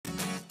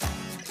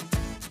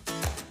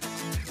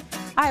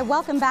All right,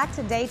 welcome back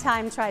to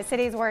Daytime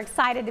Tri-Cities. We're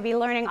excited to be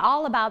learning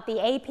all about the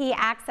AP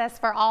Access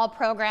for All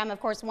program, of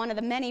course, one of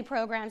the many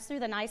programs through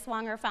the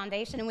Niswonger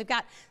Foundation. And we've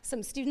got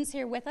some students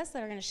here with us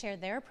that are going to share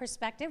their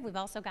perspective. We've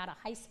also got a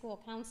high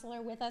school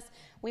counselor with us.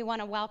 We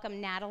want to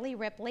welcome Natalie,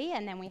 Ripley,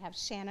 and then we have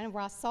Shana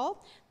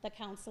Russell, the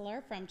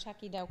counselor from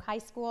Chuckey, Doak High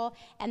School,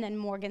 and then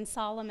Morgan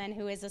Solomon,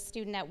 who is a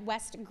student at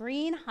West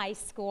Green High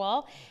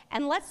School.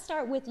 And let's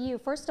start with you.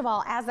 First of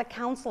all, as a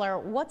counselor,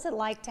 what's it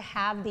like to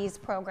have these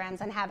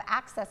programs and have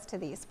access to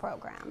these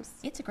programs?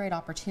 It's a great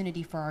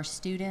opportunity for our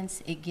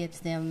students. It gives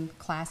them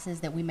classes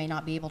that we may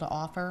not be able to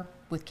offer.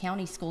 With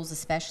county schools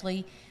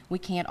especially, we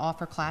can't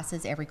offer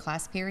classes every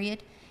class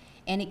period,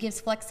 and it gives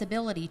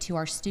flexibility to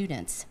our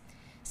students.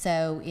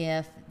 So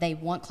if they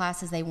want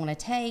classes they want to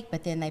take,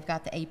 but then they've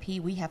got the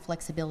AP, we have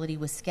flexibility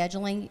with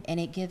scheduling, and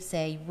it gives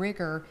a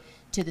rigor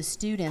to the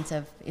students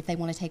of if they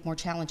want to take more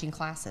challenging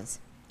classes.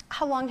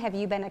 How long have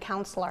you been a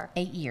counselor?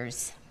 8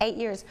 years. 8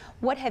 years.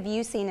 What have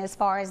you seen as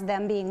far as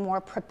them being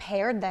more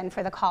prepared then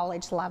for the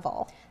college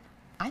level?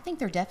 I think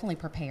they're definitely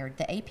prepared.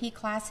 The AP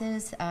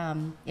classes,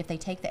 if they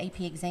take the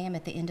AP exam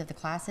at the end of the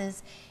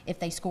classes, if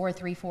they score a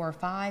 3, 4, or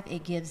 5,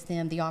 it gives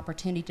them the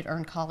opportunity to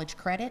earn college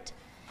credit.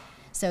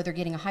 So they're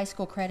getting a high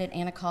school credit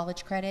and a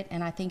college credit,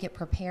 and I think it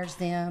prepares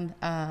them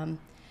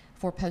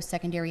for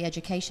post-secondary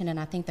education, and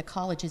I think the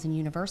colleges and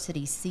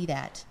universities see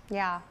that.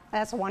 Yeah,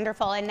 that's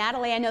wonderful. And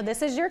Natalie, I know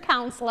this is your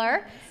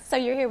counselor, so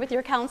you're here with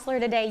your counselor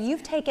today.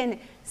 You've taken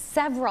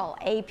several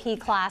AP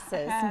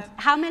classes.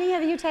 How many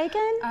have you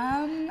taken?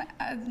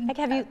 Like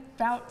have you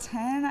about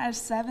 10,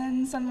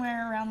 7,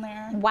 somewhere around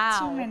there.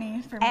 Wow. Too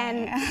many for me.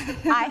 And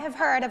I have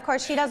heard, of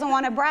course, she doesn't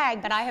want to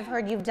brag, but I have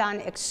heard you've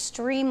done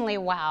extremely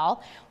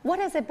well. What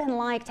has it been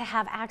like to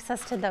have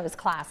access to those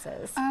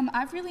classes?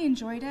 I've really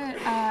enjoyed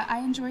it. I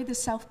enjoyed the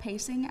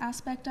self-pacing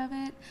aspect of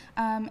it,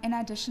 in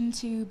addition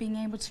to being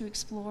able to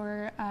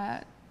explore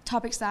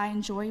topics that I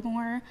enjoy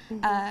more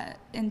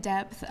in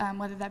depth,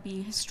 whether that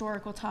be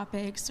historical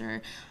topics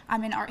or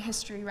I'm in art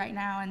history right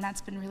now, and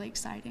that's been really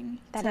exciting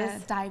to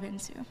dive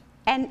into.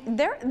 And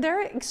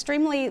they're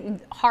extremely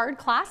hard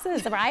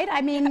classes, right?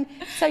 I mean,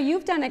 so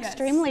you've done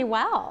extremely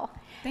well.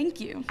 Thank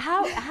you.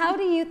 How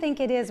do you think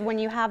it is when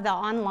you have the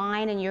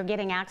online and you're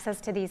getting access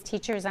to these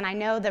teachers? And I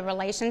know the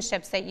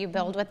relationships that you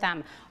build with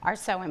them are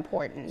so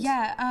important.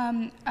 Yeah.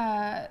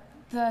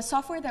 The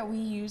software that we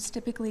use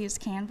typically is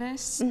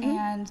Canvas,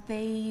 and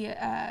they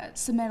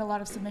submit a lot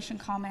of submission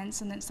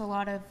comments, and it's a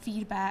lot of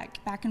feedback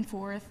back and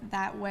forth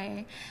that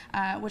way,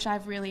 which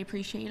I've really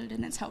appreciated,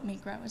 and it's helped me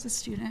grow as a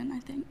student, I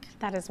think.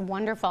 That is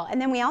wonderful.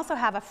 And then we also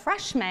have a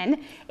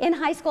freshman in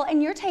high school,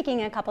 and you're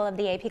taking a couple of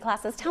the AP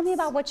classes. Tell me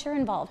about what you're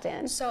involved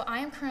in. So I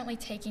am currently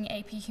taking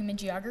AP Human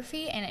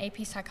Geography and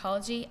AP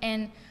Psychology,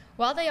 and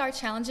while they are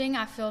challenging,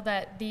 I feel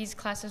that these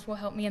classes will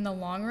help me in the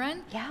long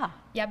run. Yeah.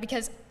 Yeah,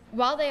 because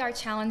while they are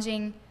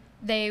challenging,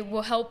 they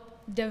will help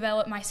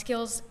develop my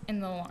skills in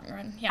the long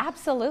run. Yeah.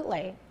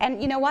 Absolutely.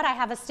 And you know what? I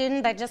have a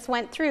student that just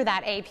went through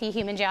that AP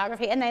Human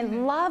Geography, and they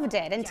loved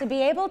it. And to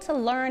be able to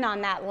learn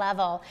on that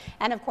level,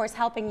 and of course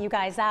helping you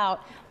guys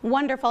out,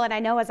 wonderful. And I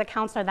know as a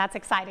counselor, that's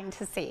exciting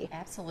to see.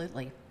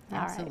 Absolutely.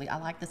 Absolutely. I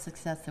like the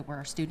success that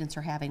our students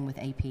are having with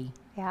AP.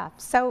 Yeah,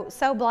 so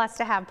blessed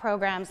to have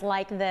programs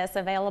like this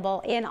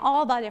available in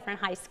all the different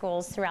high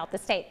schools throughout the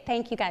state.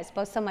 Thank you guys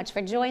both so much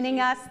for joining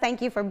us.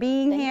 Thank you for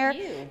being here.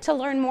 To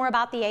learn more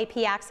about the AP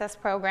Access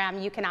program,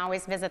 you can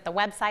always visit the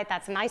website.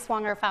 That's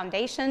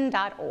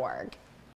niswongerfoundation.org.